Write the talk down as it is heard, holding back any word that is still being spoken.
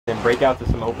and break out to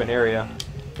some open area.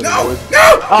 No!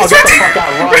 No! Oh, get the fuck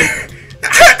out, run!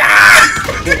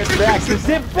 Sit back,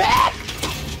 sit back!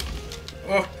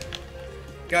 Oh.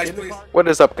 Guys, please. What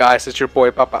is up, guys? It's your boy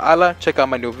Papa Ala. Check out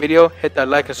my new video. Hit that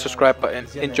like and subscribe button.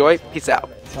 Enjoy. Peace out.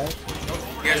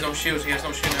 He has no shields. He has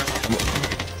no shield now.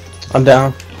 I'm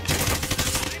down.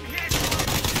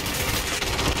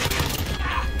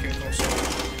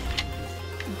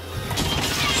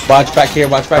 Watch back here.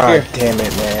 Watch back here. Damn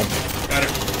it, man. Got it.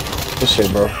 Good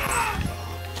shit, bro.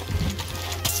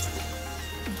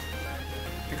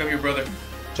 Pick up your brother.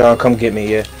 John, come get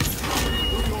me, yeah.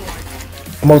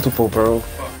 Multiple, bro.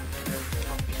 Fuck.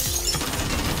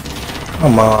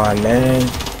 Come on, man.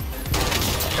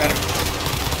 Got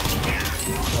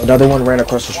him. Another one ran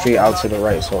across the street out to the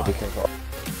right, so be careful.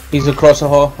 He's across the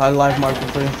hall. I live marking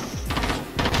for you.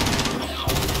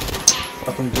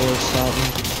 Fucking boy, stop me.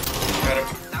 Got him.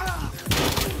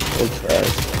 Good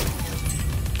trash.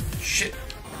 Shit.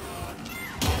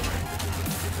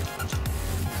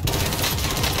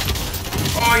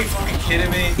 Oh, you fucking kidding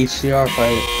me? ECR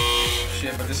fight.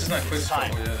 Shit, but this is not quick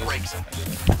scope.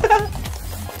 Yeah,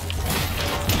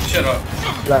 shut up.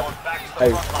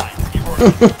 Hey,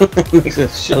 He said,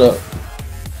 shut up.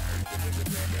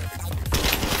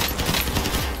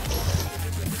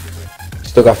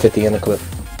 still got 50 in the clip.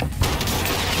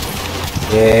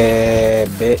 Yeah,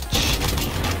 bitch.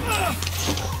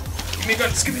 Give me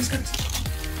guns. Give me these guns.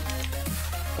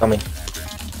 Coming.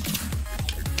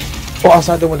 Oh,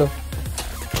 outside the window.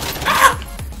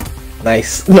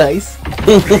 Nice, nice.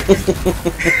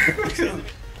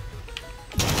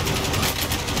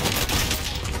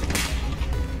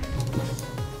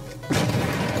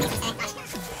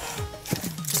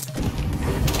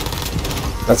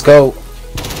 Let's go.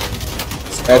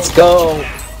 Let's go.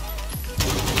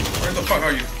 Where the fuck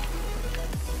are you?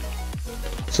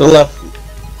 To the left.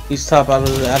 He's top out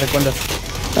of the attic window.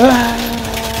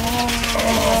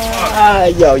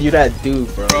 Yo, you that dude,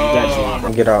 bro. You that dude,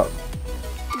 bro. Get out.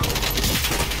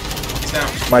 He's down.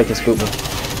 Mike can scoop me.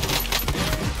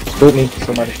 Scoop me,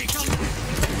 somebody.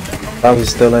 I was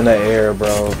still in the air,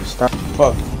 bro. Stop.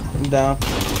 Fuck. I'm down.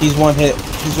 He's one hit.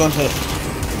 He's one hit.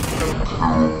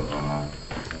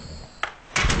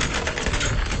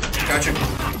 Got you.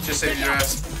 Just saved your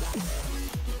ass.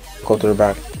 Go to the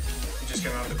back. You just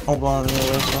came out of it. I'm blowing the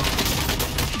other side.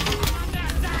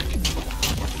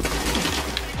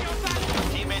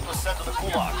 Teammate was sent to the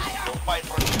gulag. Don't fight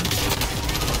for him.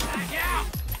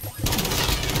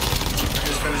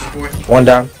 Just finished the boy. One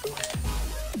down.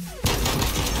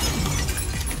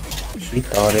 She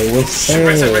thought it was safe.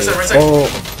 Right side, right side, right side. Oh.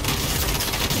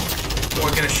 Boy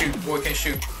can't shoot. Boy can't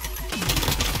shoot.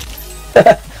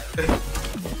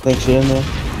 Thanks, you in there.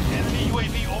 Enemy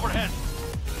UAV overhead.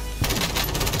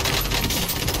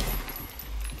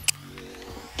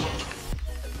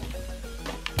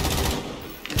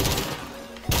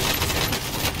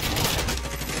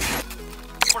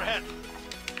 Overhead.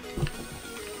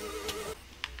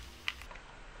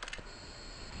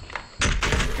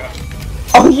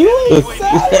 Oh, you ain't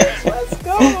savage. Let's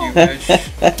go. You bitch.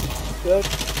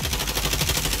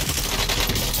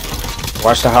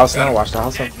 Watch the house now. Watch the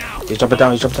house now. You jump it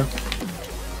down. You jump down.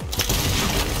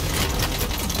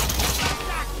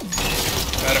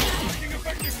 Got him.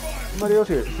 Somebody else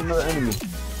here. It's another enemy.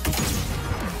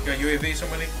 You got UAV,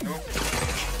 somebody? No?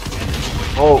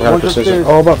 Oh, I got a one's precision. upstairs.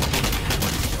 Oh, above.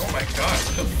 Oh my god,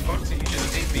 what the fuck did you just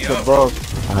take me up? Bro,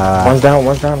 One's down.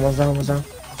 One's down. One's down. One's down.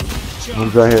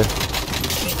 one's right here.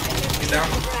 He's down.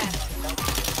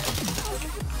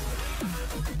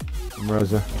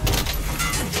 Rosa.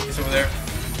 He's over there.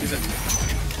 He's in.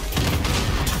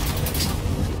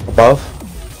 Above.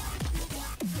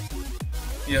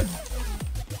 Yep.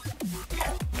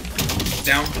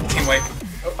 Down. Team wipe.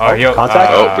 Oh, yo,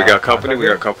 Contact? oh, we got company, we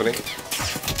got company. That's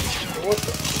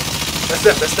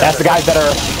them, that's them. That's the guys that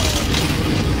are.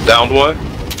 Downed one.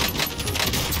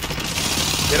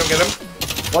 Get him.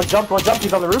 One jump,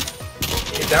 he's on the roof.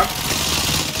 He's down.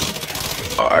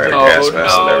 Oh, I got gas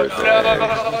mask and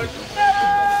everything.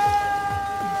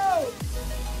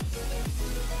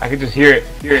 I can just hear it.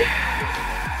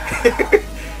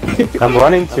 I'm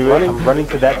running to it. I'm running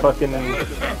to that fucking.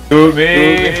 Do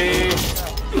me.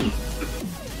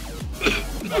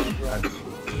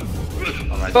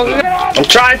 I'm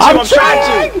trying to,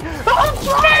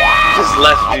 Just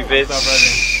left me, bitch.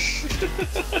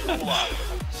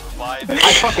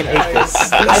 I fucking hate this.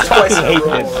 I fucking hate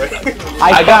this.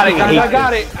 I got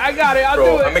it.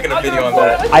 Bro, I'm making a video on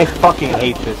that. I fucking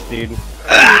hate this, dude.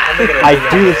 I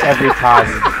do this every time.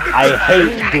 I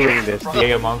hate doing this.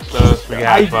 Stay amongst us. We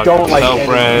I had don't like self-res.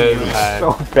 enemies. We had,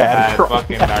 So bad, had bro.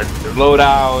 fucking our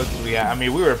loadouts. I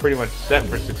mean, we were pretty much set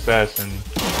for success, and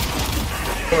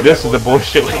this is the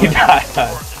bullshit we died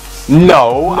on.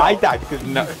 No, I died because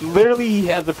literally he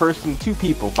has a person, 2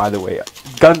 people, by the way,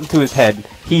 gun to his head.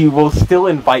 He will still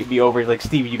invite me over. He's like,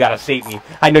 Steve, you gotta save me.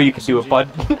 I know you can do it, bud.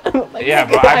 Like, Yeah,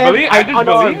 bro. I just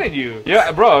believe in you.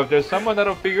 Yeah, bro. If there's someone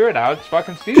that'll figure it out, it's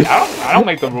fucking Steve. I don't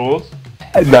make the rules.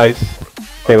 Nice.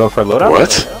 They look for a loadout?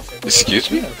 What? Excuse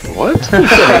me? What?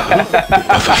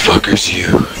 Motherfuckers, you.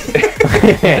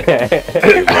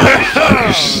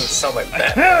 Motherfuckers. Sound like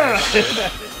that.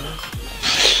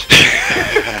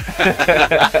 Is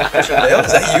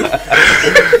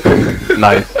that you?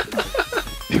 Nice.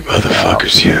 You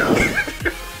motherfuckers, you.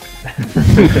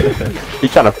 You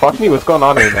trying to fuck me? What's going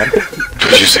on here, man?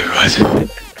 Did you say what?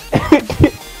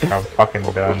 I'm fucking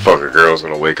done. Fucking girl's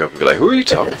gonna wake up and be like, who are you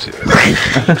talking to?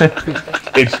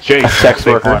 It's Jake. Sex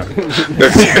worker.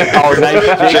 Oh,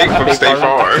 nice. Jake from State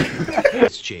Farm.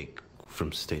 It's Jake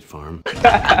from State Farm.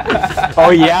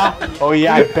 Oh yeah? Oh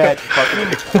yeah, I bet. Fucking,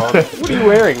 what are you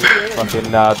wearing?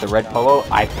 Fucking the red polo?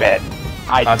 I bet.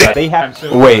 I bet they have.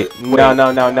 Wait, no,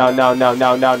 not like this, not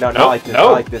like this,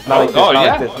 not like this, not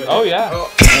like this. Oh yeah.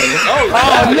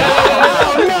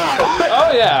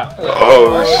 Oh yeah.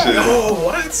 Oh shit. Oh,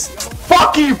 what?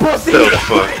 Fuck you, pussy! The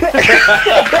fuck?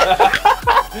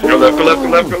 Go left, go left, go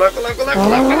left, go left, go left, go left, go left, go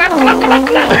left, go left,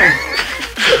 go left.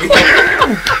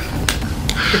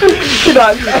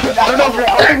 I don't know if you're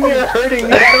helping me or hurting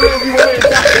me. I don't know if you want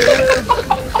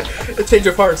to. Change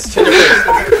your parts. Change your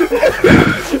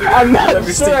parts. I'm not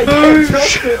sure I can't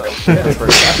trust it.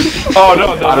 Oh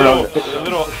no, the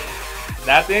little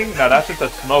that thing? No, that's just a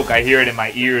smoke. I hear it in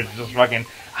my ears. It's just fucking.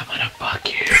 I'm gonna fuck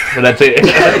you. So that's it.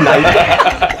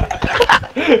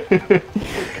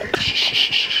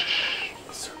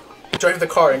 Drive the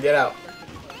car and get out.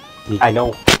 I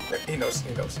know. He knows.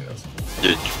 He knows. He knows.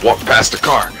 You walk past the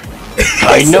car.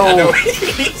 I know.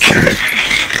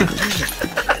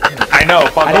 I know.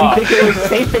 Fuck I off. didn't think it was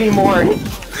safe anymore.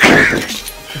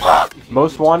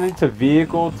 Most wanted to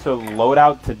vehicle to load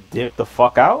out to dip the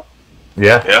fuck out?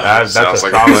 Yeah, Yeah, that's a sounds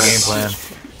like solid a- game plan.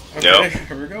 Okay,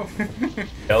 here we go.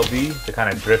 LB to kind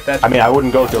of drift that. I mean, I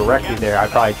wouldn't go directly there. I'd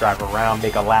probably drive around,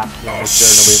 make a lap, you know, make sure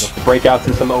nobody's break out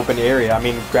to some open area. I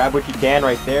mean, grab what you can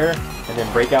right there, and then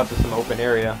break out to some open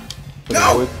area.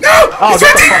 No! Oh,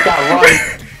 get the fuck out, run!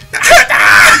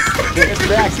 Get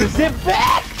back, sit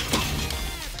back!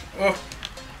 Oh.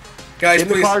 Guys, In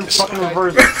the please. car and fucking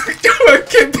reverse. I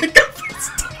can't pick up.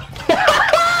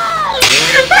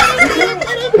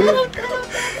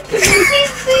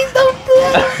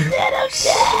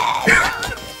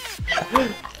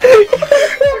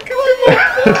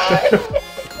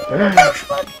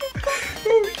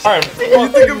 Alright,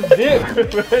 fucking dip.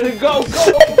 Go.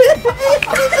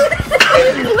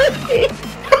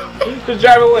 Just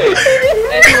drive away.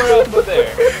 Anywhere else but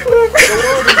there. The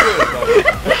world is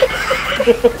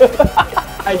yours,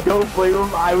 I don't blame him.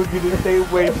 I would do the same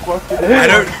way. Fucking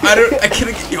I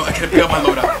couldn't pick up my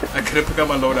loadout. I couldn't pick up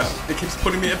my loadout. It keeps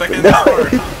putting me back in the car.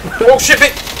 Oh shit,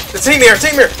 man. The team here.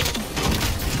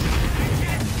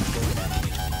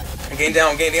 I'm getting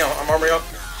down. I'm armoring up.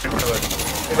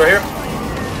 He's right here.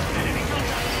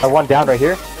 one down right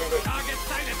here.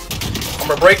 I'm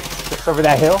gonna break. Just over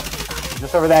that hill.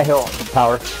 Just over that hill.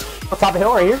 Tower. On top of the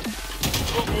hill right here.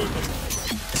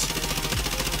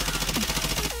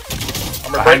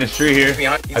 behind this tree here.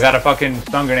 Behind. I got a fucking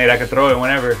stun grenade. I can throw it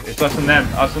whenever. It's us and them.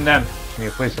 Give me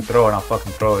a place to throw it. I'll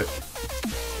fucking throw it.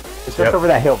 It's just over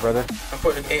that hill, brother. I'm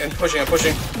pushing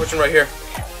right here.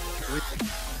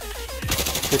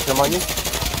 Pushing them on you.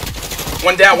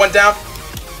 One down.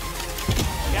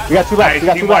 We got 2 left.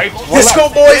 Nice, Left. Let's go,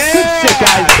 boys! Good shit,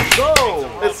 guys.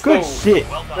 Good shit.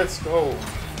 Let's go.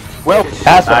 Well,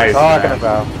 that's what Nice, I'm talking man.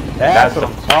 about. That's what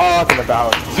I'm talking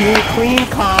about. Clean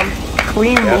comms,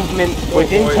 clean movement,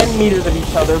 within 10 meters of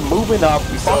each other, moving up,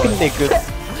 fucking niggas.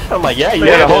 I'm like, yeah.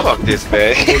 Fuck this,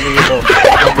 man.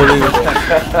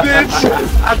 Bitch,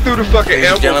 I threw the fucking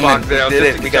ammo box down. Did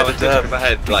it? We got the dub. I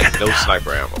had like no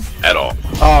sniper ammo at all.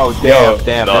 Oh damn,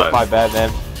 none. that's my bad,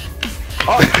 man.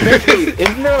 Oh, seriously,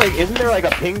 isn't there like a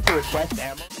ping to request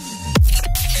ammo?